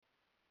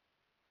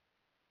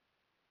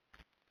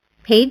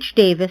Paige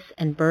Davis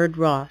and Bird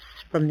Ross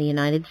from the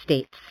United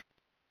States.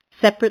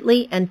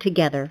 Separately and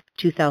Together,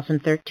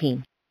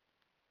 2013.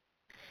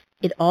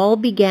 It all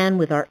began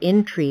with our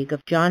intrigue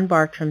of John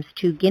Bartram's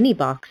 2 guinea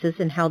boxes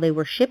and how they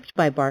were shipped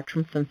by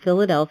Bartram from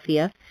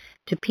Philadelphia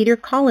to Peter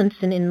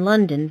Collinson in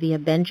London via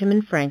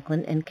Benjamin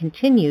Franklin, and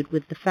continued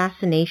with the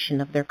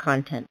fascination of their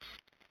contents.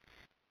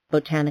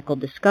 Botanical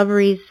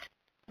discoveries,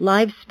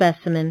 live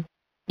specimen,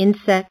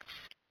 insects,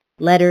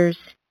 letters,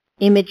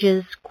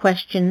 images,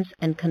 questions,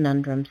 and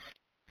conundrums.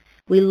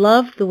 We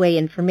loved the way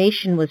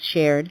information was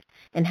shared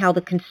and how the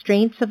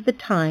constraints of the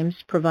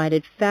times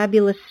provided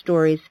fabulous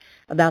stories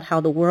about how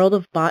the world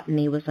of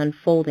botany was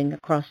unfolding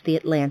across the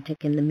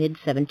Atlantic in the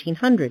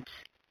mid-1700s.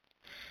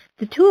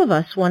 The two of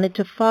us wanted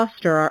to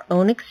foster our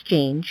own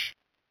exchange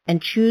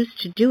and choose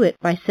to do it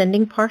by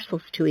sending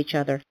parcels to each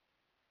other.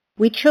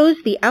 We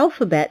chose the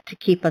alphabet to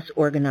keep us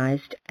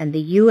organized and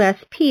the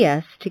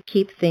USPS to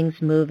keep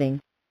things moving.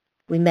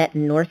 We met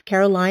in North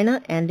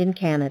Carolina and in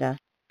Canada.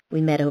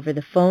 We met over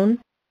the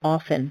phone,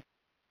 often.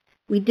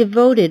 We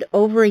devoted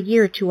over a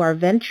year to our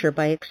venture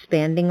by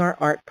expanding our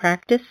art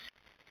practice,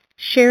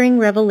 sharing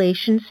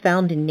revelations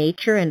found in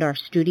nature and our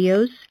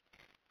studios,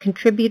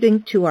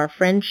 contributing to our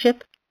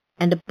friendship,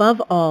 and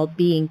above all,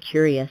 being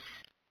curious.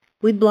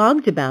 We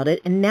blogged about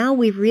it, and now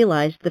we've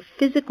realized the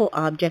physical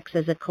objects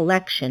as a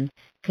collection,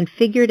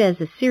 configured as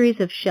a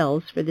series of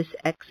shelves for this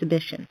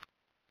exhibition.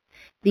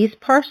 These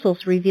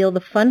parcels reveal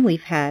the fun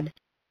we've had,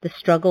 the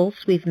struggles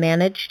we've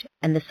managed,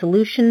 and the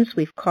solutions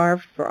we've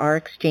carved for our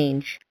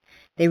exchange.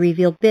 They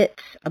reveal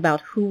bits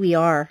about who we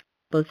are,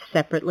 both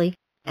separately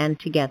and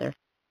together.